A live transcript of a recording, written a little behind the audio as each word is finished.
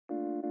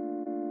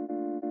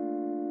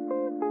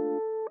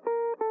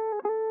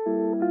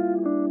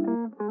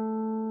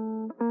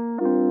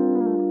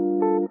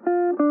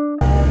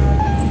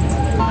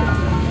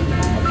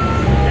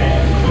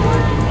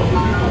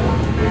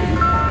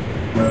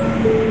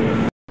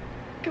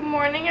Good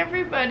morning,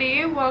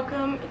 everybody.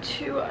 Welcome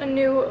to a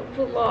new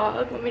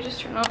vlog. Let me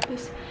just turn off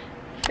this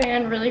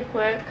fan really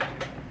quick.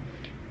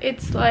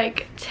 It's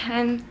like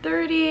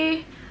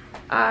 10:30.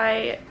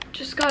 I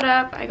just got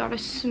up. I got a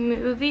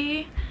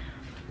smoothie.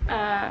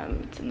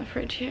 It's in the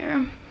fridge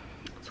here.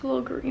 It's a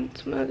little green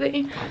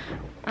smoothie.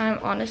 I'm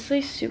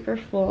honestly super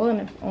full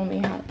and I've only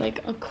had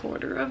like a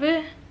quarter of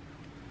it.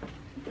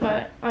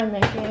 But I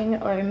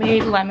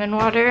made lemon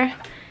water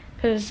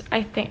because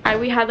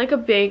we had like a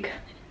big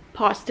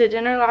pasta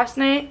dinner last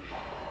night.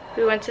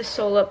 We went to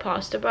Sola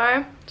Pasta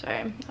Bar. Sorry,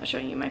 I'm not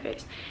showing you my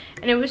face.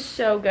 And it was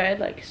so good,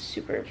 like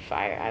super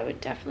fire. I would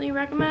definitely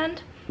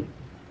recommend.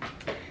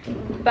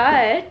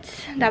 But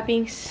that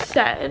being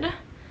said,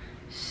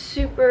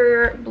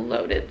 super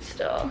bloated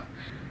still.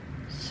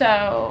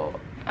 So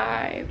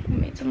I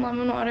made some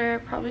lemon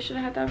water. Probably should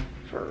have had that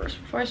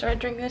first before I started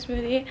drinking this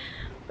smoothie,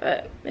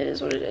 but it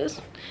is what it is.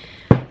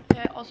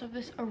 I also have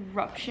this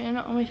eruption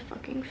on my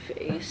fucking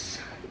face.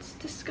 It's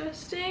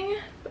disgusting,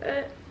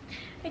 but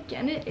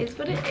again, it is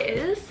what it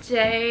is.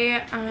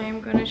 Today, I'm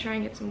gonna try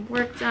and get some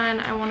work done.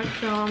 I wanna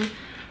film,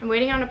 I'm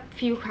waiting on a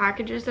few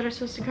packages that are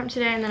supposed to come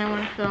today, and then I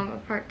wanna film a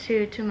part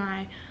 2 to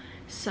my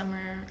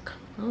summer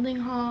clothing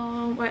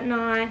haul,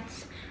 whatnot.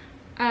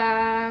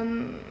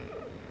 And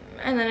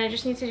then I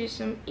just need to do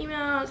some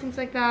emails, things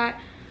like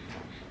that.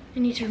 I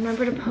need to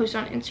remember to post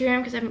on Instagram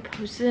because I haven't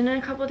posted in a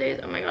couple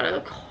days. Oh my god, I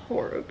look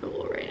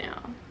horrible right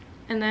now.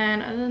 And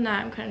then other than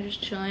that, I'm kind of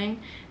just chilling.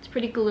 It's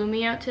pretty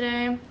gloomy out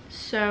today,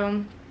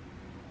 so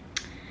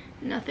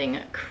nothing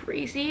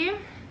crazy.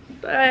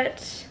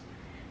 But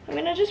I'm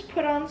gonna just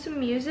put on some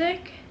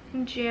music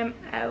and jam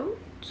out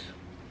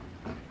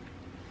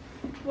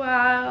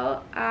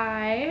while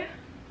I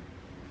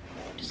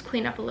just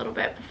clean up a little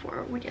bit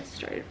before we get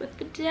started with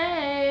the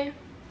day.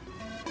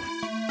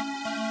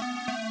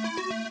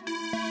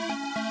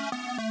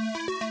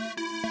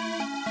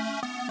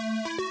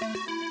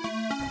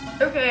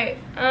 Okay,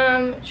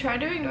 try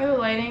to ignore the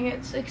lighting.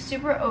 It's like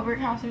super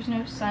overcast. There's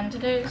no sun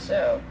today,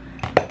 so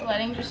the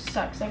lighting just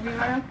sucks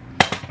everywhere.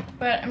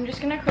 But I'm just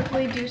gonna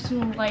quickly do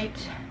some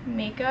light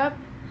makeup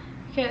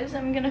because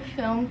I'm gonna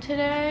film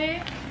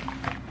today.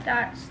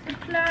 That's the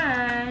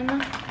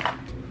plan.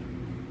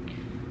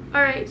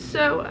 Alright,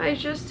 so I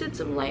just did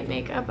some light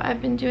makeup.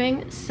 I've been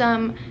doing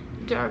some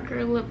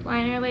darker lip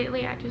liner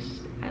lately. I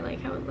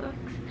like how it looks.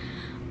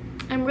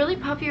 I'm really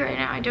puffy right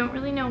now. I don't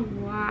really know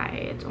why.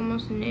 It's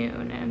almost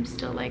noon and I'm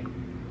still like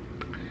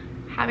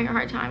having a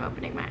hard time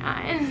opening my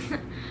eyes.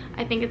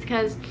 I think it's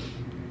because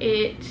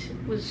it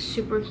was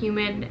super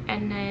humid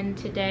and then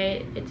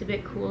today it's a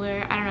bit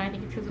cooler. I don't know, I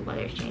think it's because the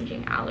weather's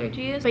changing,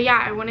 allergies. But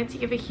yeah, I wanted to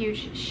give a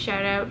huge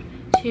shout out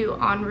to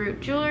En Route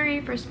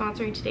Jewelry for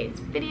sponsoring today's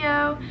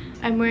video.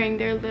 I'm wearing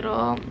their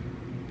little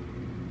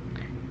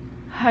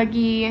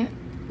huggy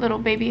little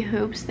baby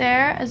hoops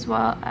there, as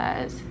well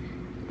as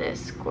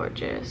this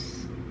gorgeous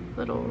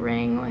little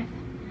ring with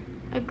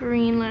a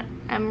green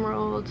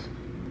emerald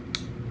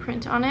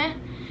print on it,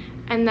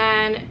 and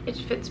then it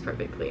fits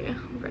perfectly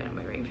right on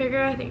my ring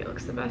finger. I think it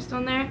looks the best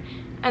on there.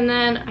 And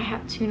then I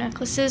have 2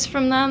 necklaces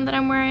from them that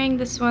I'm wearing.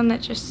 This one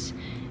that just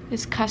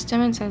is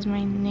custom and says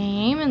my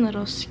name in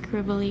little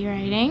scribbly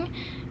writing,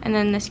 and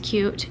then this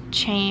cute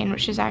chain,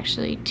 which is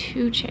actually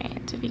 2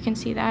 chains. If you can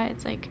see that,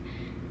 it's like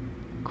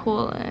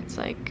cool, and it's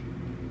like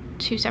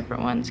 2 separate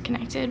ones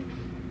connected,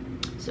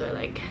 so I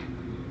like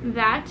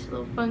that, a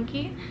little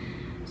funky.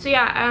 So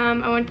yeah,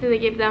 I wanted to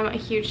give them a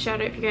huge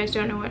shout out. If you guys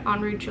don't know what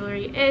En Route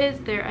Jewelry is,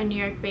 they're a New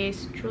York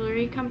based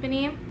jewelry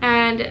company,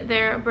 and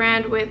they're a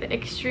brand with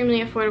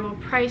extremely affordable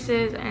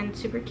prices and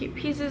super cute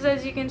pieces,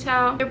 as you can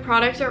tell. Their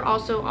products are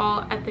also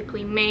all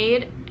ethically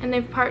made, and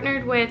they've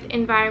partnered with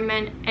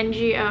environment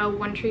NGO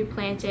One Tree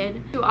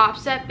Planted to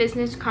offset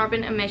business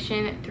carbon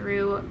emission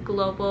through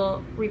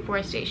global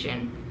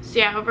reforestation. So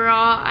yeah,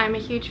 overall, I'm a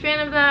huge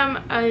fan of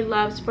them. I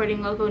love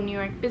supporting local New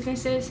York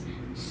businesses.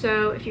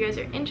 So if you guys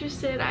are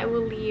interested, I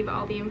will leave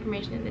all the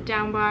information in the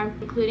down bar,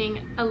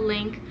 including a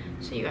link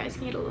so you guys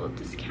can get a little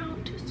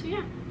discount. So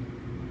yeah,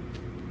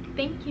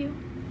 thank you.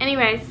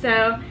 Anyway,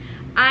 so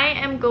I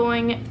am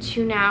going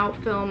to now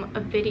film a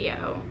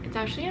video. It's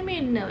actually gonna be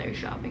another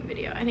shopping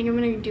video. I think I'm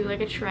gonna do like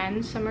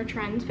a summer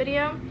trends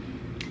video.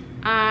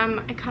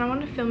 I kind of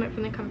want to film it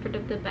from the comfort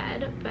of the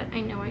bed, but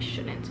I know I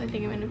shouldn't, so I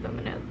think I'm gonna film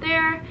it out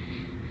there.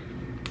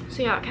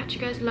 So yeah, I'll catch you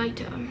guys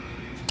later.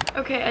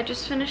 Okay, I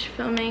just finished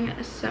filming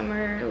a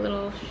summer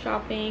little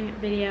shopping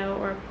video,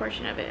 or a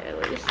portion of it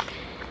at least.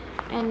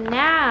 And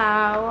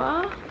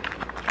now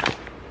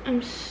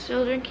I'm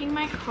still drinking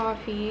my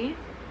coffee.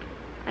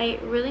 I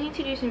really need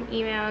to do some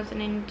emails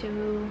and I need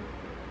to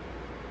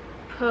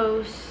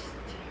post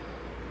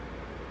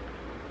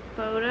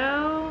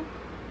photo.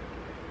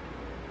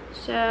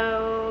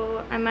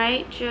 So I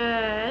might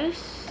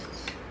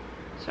just,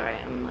 sorry,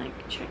 I'm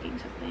like checking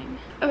something.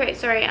 Okay,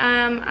 sorry,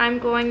 I'm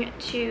going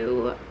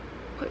to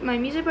put my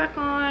music back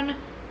on,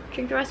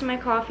 drink the rest of my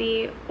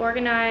coffee,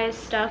 organize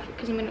stuff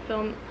because I'm gonna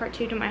film part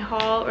 2 to my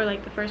haul, or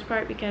like the first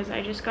part, because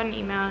I just got an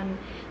email and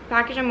the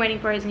package I'm waiting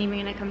for isn't even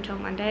gonna come till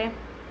Monday,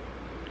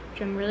 which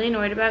which I'm really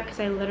annoyed about because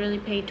I literally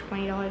paid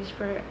 $20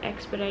 for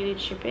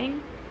expedited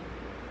shipping.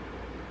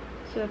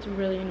 So that's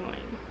really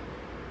annoying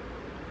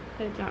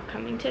that it's not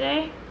coming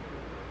today.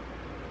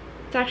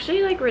 It's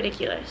actually like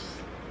ridiculous.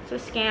 It's a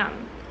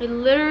scam. I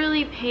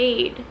literally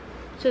paid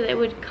so that it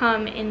would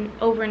come in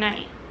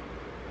overnight.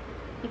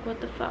 Like, what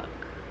the fuck?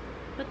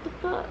 What the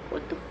fuck?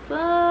 What the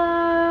fuck?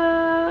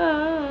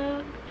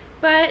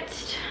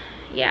 But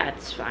yeah,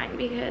 it's fine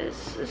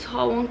because this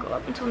haul won't go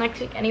up until next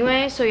week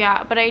anyway. So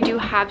yeah, but I do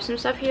have some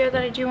stuff here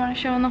that I do want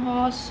to show in the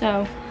haul.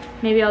 So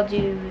maybe I'll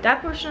do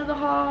that portion of the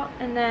haul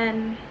and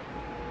then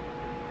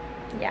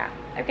yeah,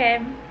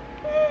 okay.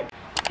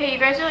 Okay, you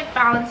guys are like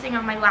balancing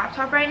on my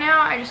laptop right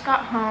now. I just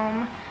got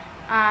home.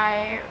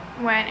 I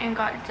went and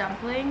got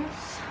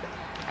dumplings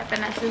at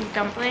Vanessa's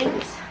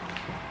Dumplings.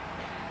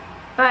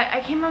 But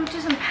I came home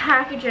to some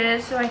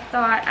packages, so I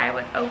thought I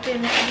would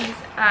open these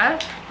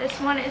up. This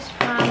one is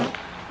from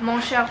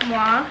Mon Cher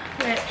Moi,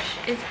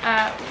 which is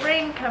a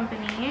ring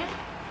company.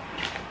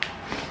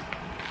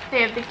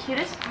 They have the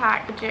cutest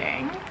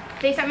packaging.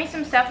 They sent me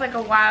some stuff like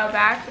a while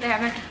back, but I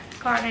haven't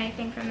gotten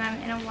anything from them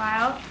in a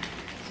while.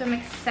 So I'm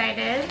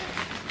excited.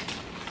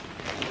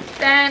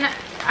 Then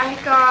I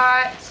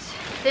got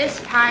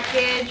this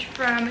package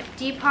from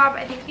Depop.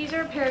 I think these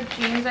are a pair of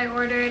jeans I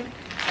ordered.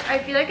 I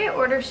feel like I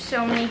order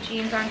so many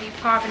jeans on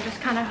Depop and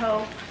just kind of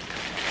hope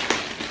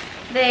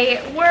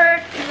they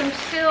work, because I'm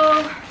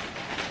still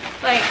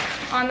like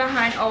on the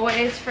hunt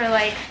always for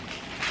like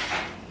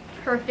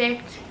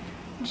perfect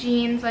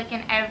jeans like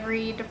in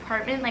every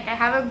department. Like I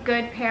have a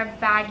good pair of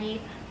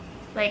baggy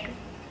like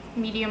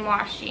medium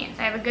wash jeans.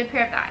 I have a good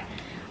pair of that.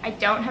 I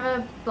don't have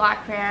a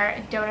black pair.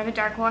 I don't have a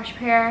dark wash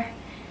pair.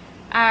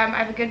 I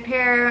have a good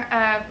pair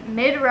of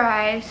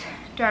mid-rise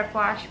dark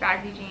wash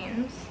baggy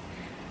jeans.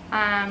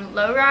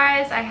 Low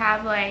rise, I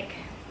have like,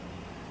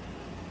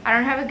 I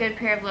don't have a good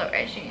pair of low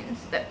rise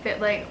jeans that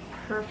fit like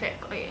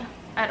perfectly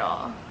at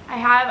all.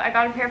 I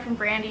got a pair from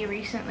Brandy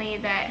recently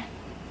that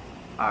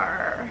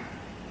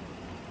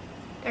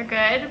they're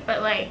good,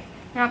 but like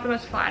not the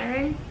most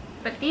flattering.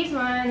 But these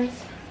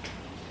ones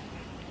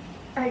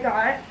I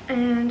got,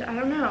 and I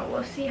don't know,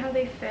 we'll see how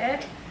they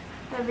fit.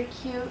 They have a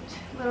cute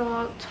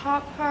little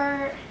top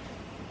part.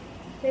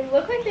 They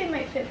look like they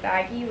might fit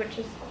baggy, which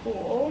is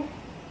cool.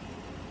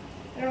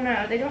 I don't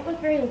know, they don't look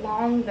very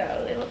long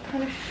though. They look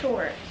kind of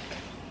short.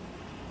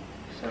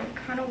 So I'm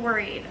kind of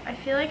worried. I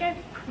feel like I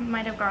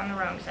might have gotten the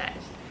wrong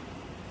size.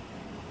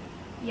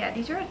 Yeah,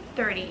 these are a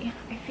 30.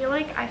 I feel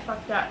like I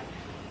fucked up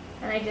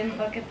and I didn't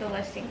look at the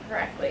listing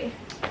correctly.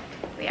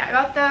 But yeah, I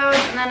got those,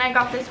 and then I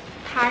got this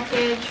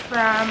package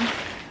from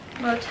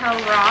Motel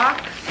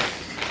Rocks.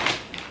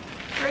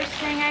 First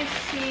thing I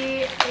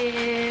see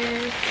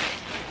is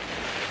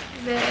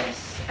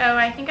this. Oh,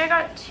 I think I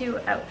got 2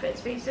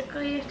 outfits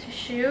basically to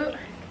shoot.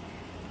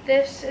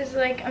 This is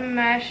like a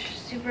mesh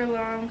super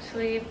long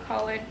sleeve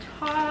collared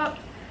top.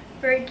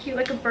 Very cute,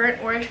 like a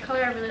burnt orange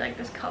color. I really like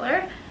this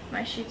color.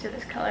 My shoots are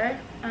this color.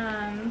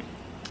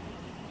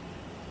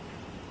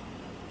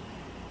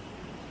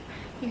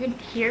 You can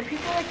hear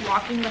people like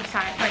walking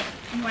beside, like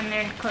when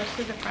they're close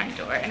to the front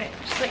door, and it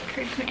just like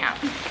creeps me out.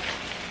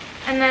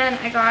 And then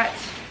I got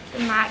the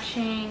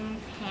matching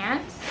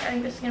pants. I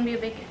think this is gonna be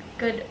a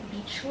good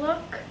beach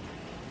look.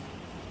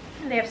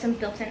 They have some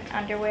built-in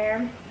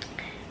underwear,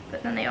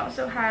 but then they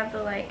also have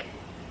the like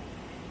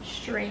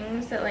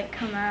strings that like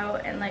come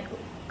out and like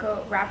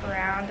go wrap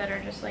around that are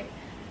just like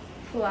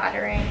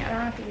flattering. I don't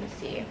know if you can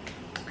see,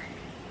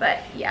 but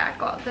yeah, I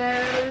got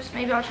those.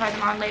 Maybe I'll try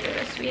them on later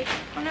this week.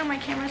 Oh no, my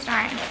camera's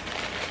dying.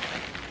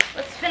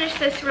 Let's finish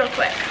this real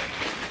quick.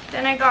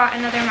 Then I got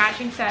another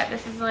matching set.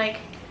 This is like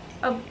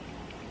a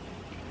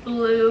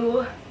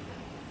blue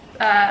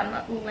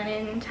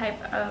linen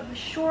type of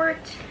short,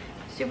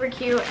 super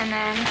cute, and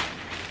then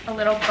a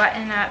little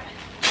button-up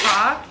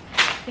top.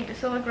 I think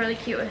this will look really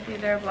cute with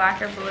either black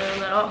or blue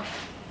little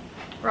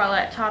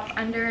bralette top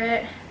under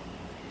it.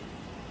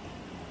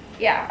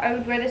 Yeah, I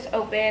would wear this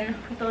open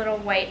with a little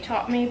white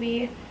top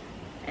maybe,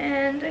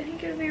 and I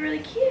think it would be really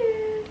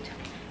cute.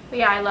 But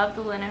yeah, I love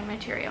the linen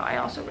material. I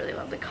also really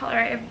love the color.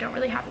 I don't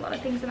really have a lot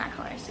of things in that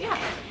color. So yeah,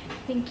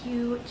 thank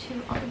you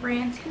to all the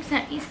brands who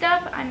sent me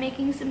stuff. I'm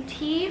making some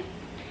tea,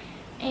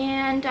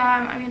 and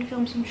I'm gonna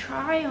film some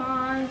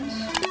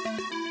try-ons.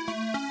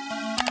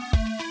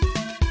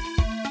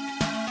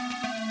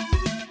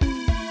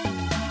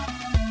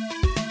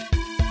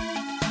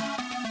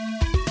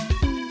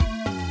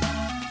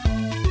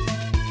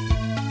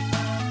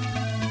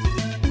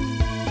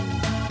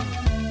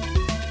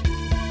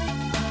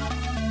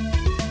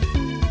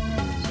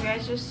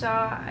 Just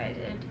saw I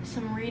did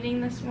some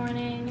reading this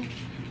morning.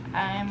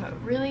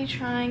 I'm really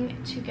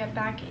trying to get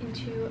back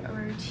into a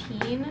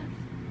routine.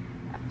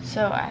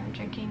 So I'm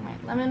drinking my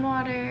lemon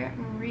water,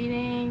 I'm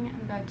reading,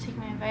 I'm about to take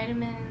my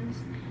vitamins,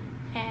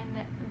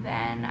 and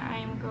then I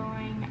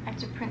have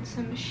to print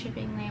some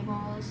shipping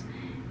labels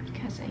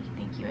because I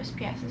think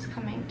USPS is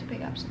coming to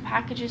pick up some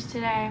packages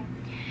today.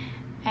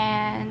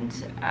 And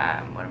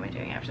what am I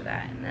doing after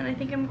that? And then I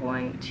think I'm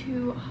going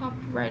to hop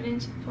right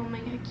into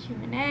filming a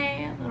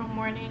Q&A, a little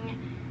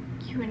morning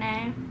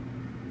Q&A.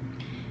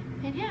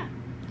 And yeah,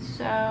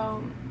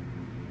 so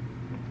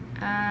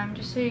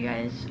just so you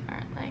guys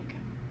aren't like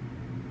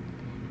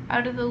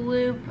out of the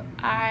loop,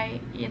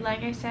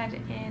 like I said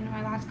in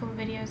my last couple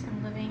videos,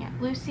 I'm living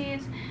at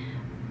Lucy's.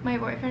 My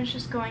boyfriend's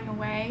just going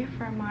away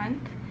for a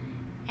month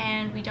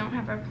and we don't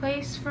have our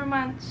place for a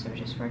month, so it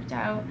just worked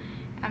out.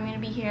 I'm gonna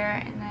be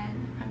here and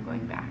then I'm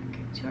going back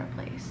to our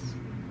place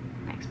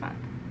next month,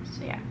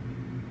 so yeah.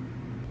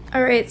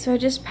 Alright, so I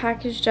just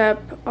packaged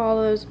up all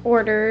those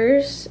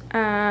orders.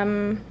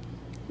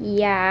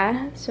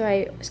 Yeah, so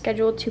I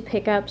scheduled 2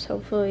 pickups.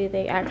 Hopefully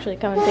they actually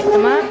come and pick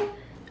them up.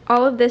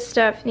 All of this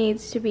stuff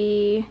needs to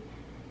be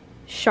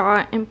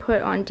shot and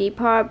put on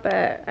Depop,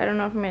 but I don't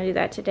know if I'm gonna do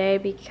that today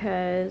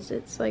because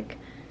it's like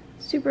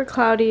super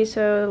cloudy,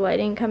 so the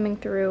lighting coming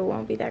through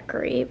won't be that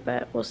great,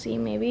 but we'll see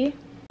maybe.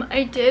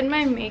 I did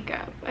my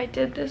makeup. I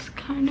did this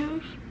kind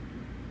of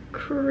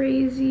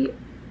crazy,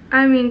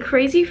 I mean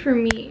crazy for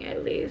me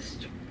at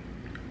least.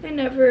 I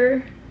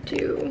never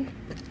do,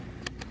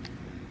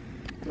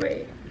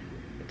 wait,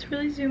 it's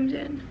really zoomed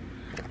in.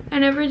 I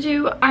never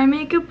do eye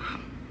makeup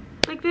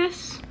like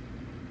this,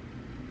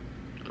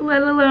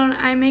 let alone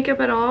eye makeup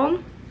at all,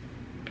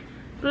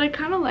 but I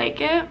kind of like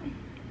it.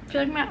 I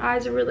feel like my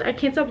eyes are really, I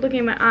can't stop looking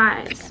at my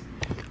eyes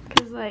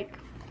because like,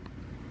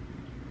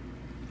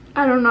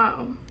 I don't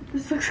know,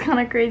 this looks kind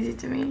of crazy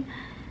to me.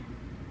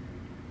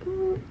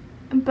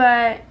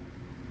 But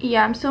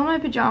yeah, I'm still in my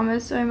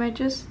pajamas, so I might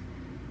just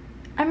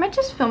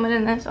film it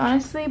in this,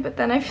 honestly, but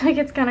then I feel like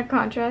it's kind of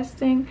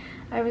contrasting.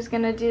 I was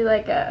gonna do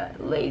like a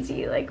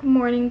lazy like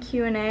morning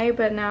Q&A,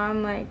 but now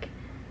I'm like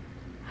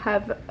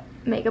have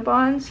makeup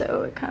on,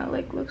 so it kind of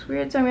like looks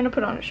weird, so I'm gonna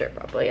put on a shirt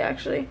probably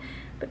actually,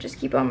 but just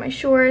keep on my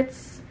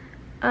shorts.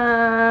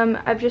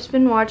 I've just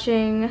been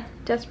watching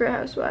Desperate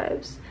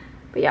Housewives,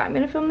 but yeah, I'm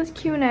gonna film this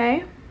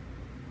Q&A,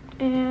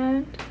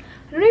 and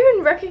I don't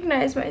even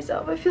recognize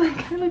myself. I feel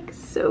like I look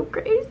so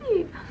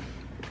crazy.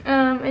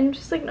 I'm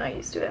just like not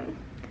used to it,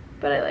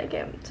 but I like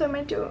it, so I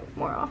might do it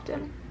more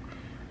often.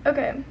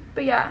 Okay,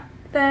 but yeah,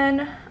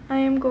 then I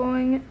am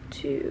going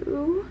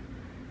to,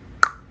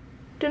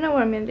 don't know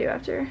what I'm gonna do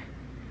after.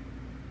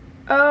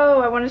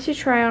 Oh, I wanted to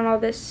try on all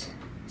this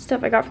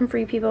stuff I got from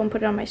Free People and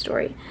put it on my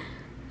story.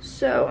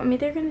 So I'm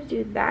either gonna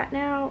do that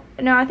now.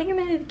 No, I think I'm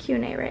gonna do the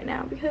Q&A right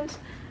now because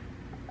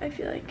I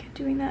feel like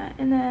doing that,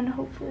 and then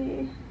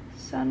hopefully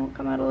sun will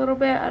come out a little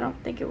bit. I don't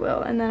think it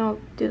will, and then I'll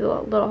do the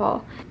little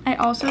haul. I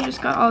also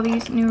just got all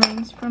these new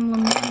rings from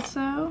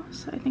Lamanso,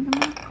 so I think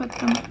I'm gonna put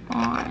them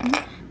on.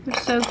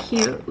 They're so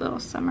cute, little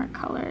summer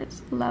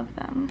colors. Love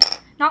them.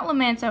 Not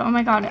Lamanso, oh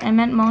my god, I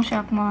meant Mon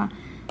Moi.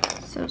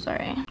 So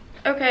sorry.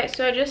 Okay,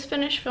 so I just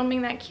finished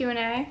filming that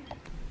Q&A.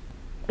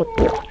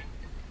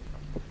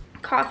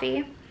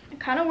 Coffee. I'm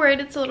kind of worried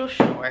it's a little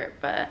short,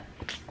 but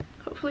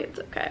hopefully it's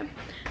okay.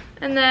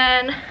 And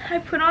then I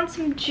put on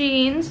some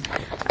jeans.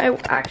 I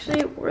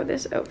actually wore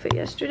this outfit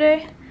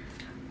yesterday.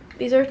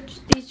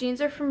 These jeans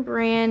are from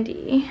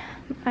Brandy.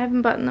 I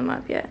haven't buttoned them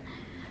up yet.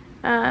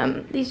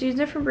 These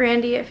jeans are from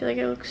Brandy. I feel like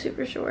I look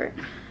super short.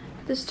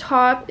 This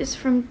top is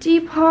from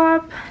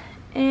Depop,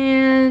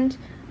 and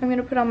I'm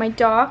gonna put on my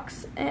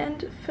docs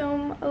and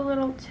film a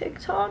little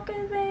TikTok,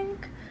 I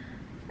think,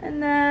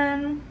 and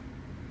then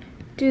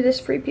do this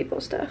Free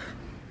People stuff.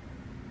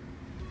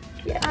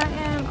 Yeah, I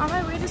am on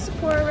my way to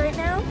Sephora right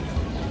now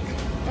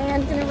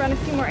and gonna run a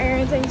few more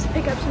errands. I need to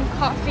pick up some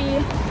coffee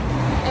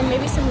and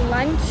maybe some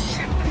lunch.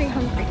 I'm pretty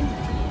hungry.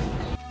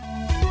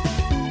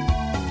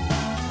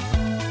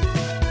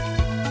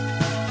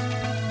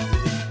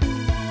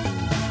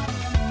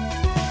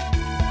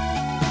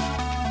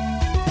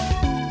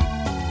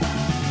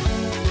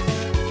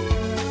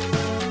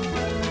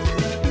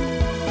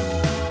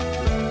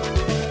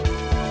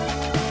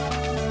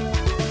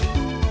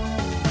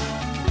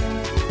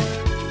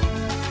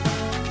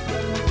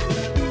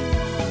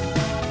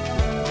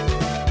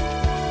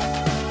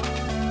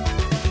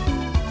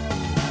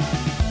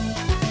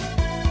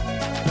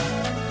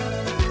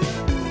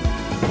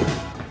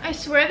 I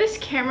swear this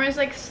camera is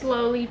like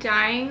slowly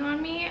dying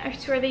on me. I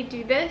swear they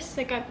do this.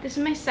 Like this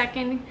is my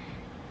second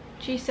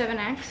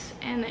G7X,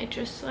 and it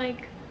just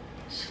like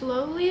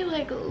slowly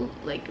like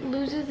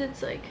loses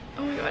its like,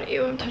 oh my god,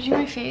 ew, I'm touching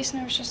my face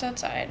and I was just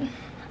outside.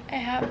 I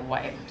have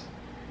wipes.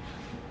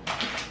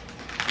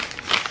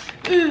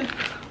 Ugh.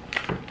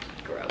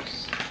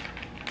 Gross.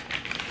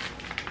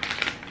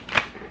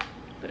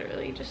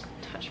 Literally just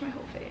touched my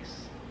whole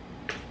face.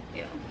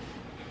 Ew.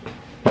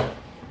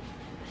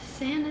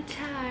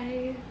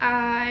 Sanitize.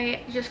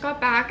 I just got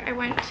back. I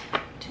went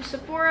to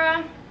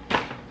Sephora,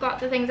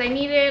 got the things I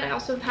needed. I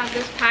also have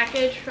this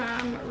package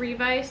from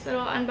Revice that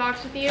I'll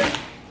unbox with you,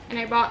 and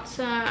I bought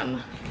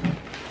some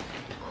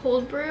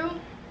cold brew,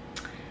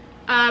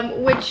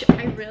 which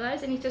I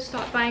realized I need to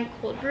stop buying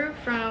cold brew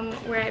from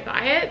where I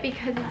buy it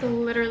because it's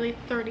literally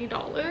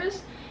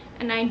 $30,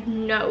 and I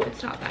know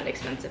it's not that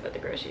expensive at the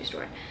grocery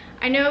store.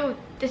 I know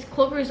this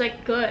cold brew is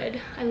like good.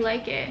 I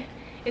like it.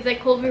 It's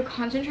like cold brew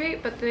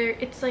concentrate, but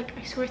it's like,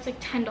 I swear it's like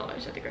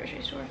 $10 at the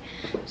grocery store.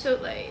 So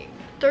like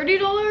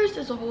 $30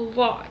 is a whole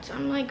lot.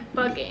 I'm like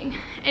bugging.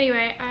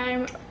 Anyway,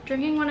 I'm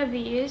drinking one of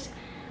these.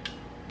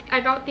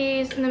 I got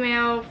these in the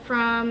mail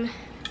from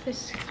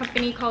this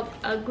company called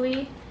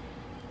Ugly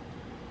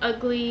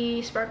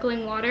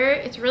Sparkling Water.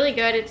 It's really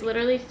good. It's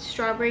literally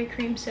strawberry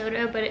cream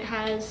soda, but it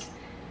has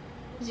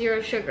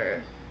 0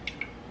 sugar.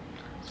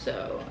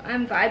 So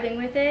I'm vibing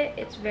with it.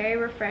 It's very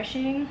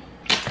refreshing.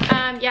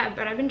 Yeah,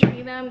 but I've been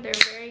drinking them. They're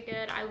very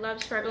good. I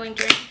love sparkling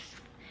drinks.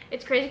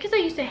 It's crazy because I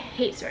used to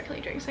hate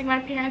sparkling drinks. Like, my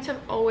parents have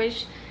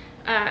always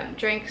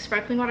drank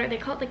sparkling water. They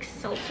call it like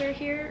seltzer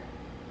here.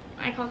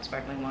 I call it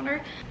sparkling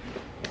water.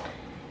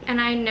 And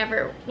I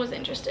never was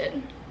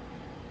interested.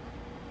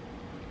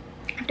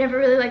 I've never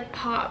really liked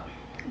pop.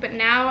 But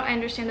now I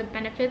understand the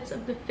benefits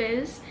of the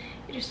fizz.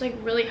 It just like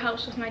really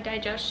helps with my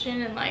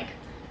digestion, and like,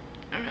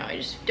 I don't know, I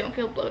just don't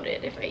feel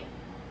bloated if I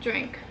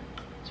drink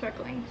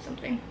sparkling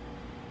something.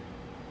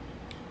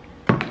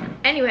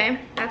 Anyway,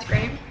 that's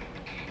great.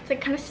 It's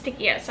like kind of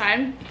sticky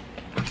outside.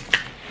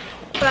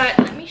 But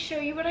let me show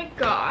you what I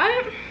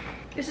got.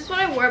 This is what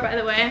I wore, by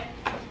the way.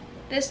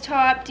 This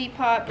top,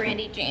 Depop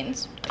Brandy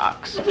jeans,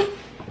 box.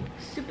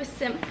 Super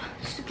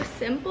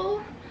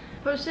simple.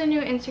 Posted a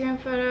new Instagram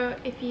photo.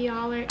 If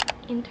y'all are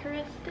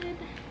interested,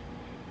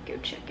 go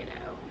check it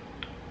out.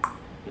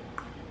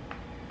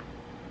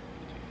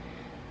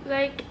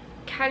 Like,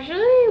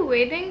 casually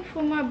waiting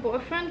for my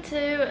boyfriend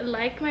to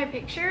like my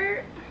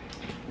picture.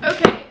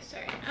 Okay,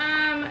 sorry.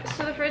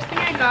 So the first thing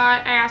I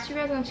got, I asked you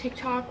guys on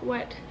TikTok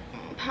what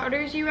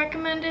powders you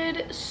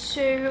recommended.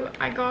 So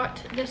I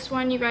got this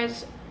one. You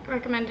guys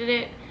recommended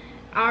it.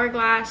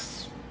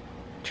 Hourglass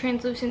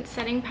translucent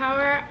setting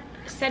powder.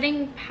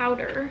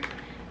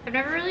 I've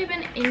never really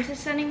been into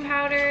setting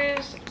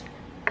powders.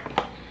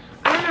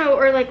 I don't know,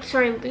 or like,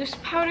 sorry, loose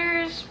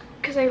powders,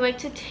 because I like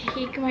to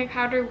take my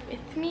powder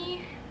with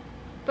me.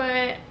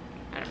 But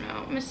I don't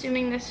know, I'm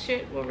assuming this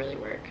shit will really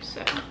work.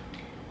 So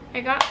I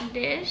got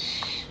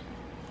this,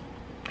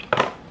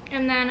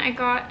 and then I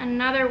got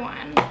another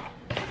one.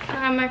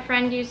 My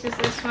friend uses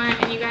this one,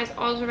 and you guys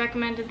also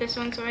recommended this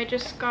one, so I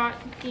just got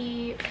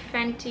the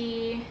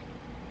Fenty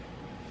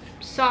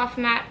Soft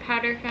Matte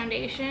Powder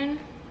Foundation.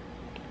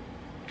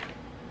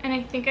 And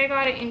I think I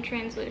got it in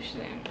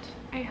translucent.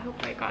 I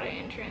hope I got it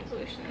in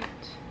translucent,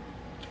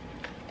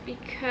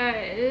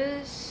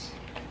 because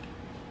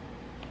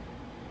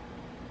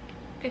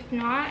if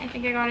not, I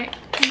think I got it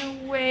in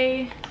a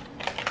way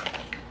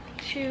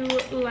too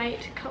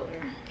light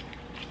color.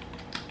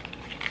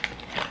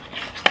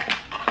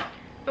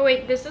 Oh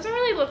wait, this doesn't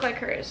really look like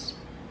hers.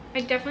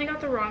 I definitely got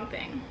the wrong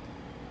thing.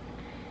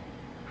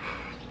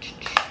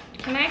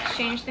 Can I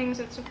exchange things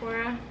at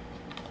Sephora?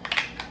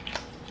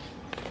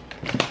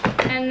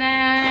 And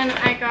then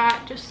I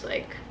got just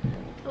like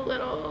a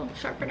little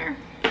sharpener.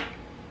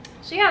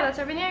 So yeah, that's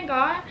everything I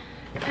got.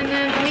 And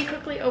then let me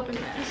quickly open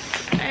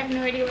this. I have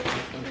no idea what's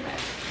in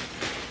this.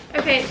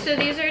 Okay, so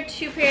these are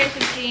 2 pairs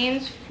of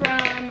jeans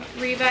from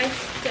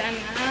Revice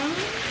Denim.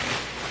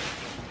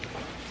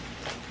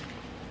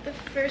 The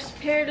first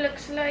pair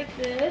looks like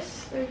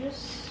this. They're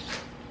just,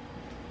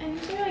 I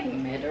think they're like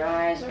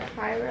mid-rise or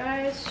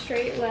high-rise,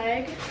 straight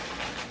leg,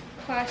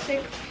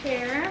 classic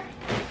pair.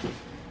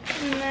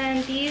 And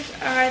then these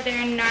are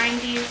their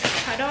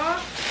 90s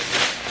cutoff.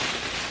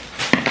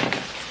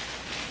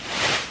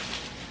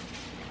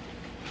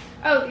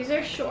 Oh, these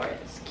are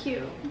shorts.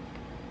 Cute.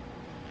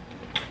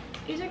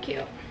 These are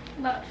cute.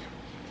 Love.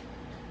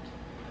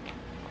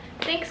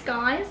 Thanks,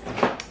 guys.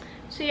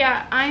 So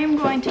yeah, I am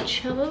going to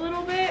chill a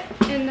little bit,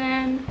 and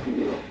then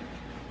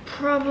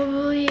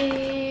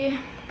probably,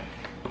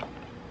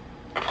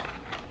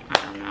 I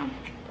don't know.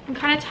 I'm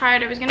kind of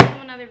tired. I was going to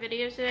film another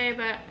video today,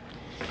 but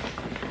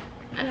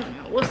I don't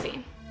know. We'll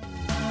see.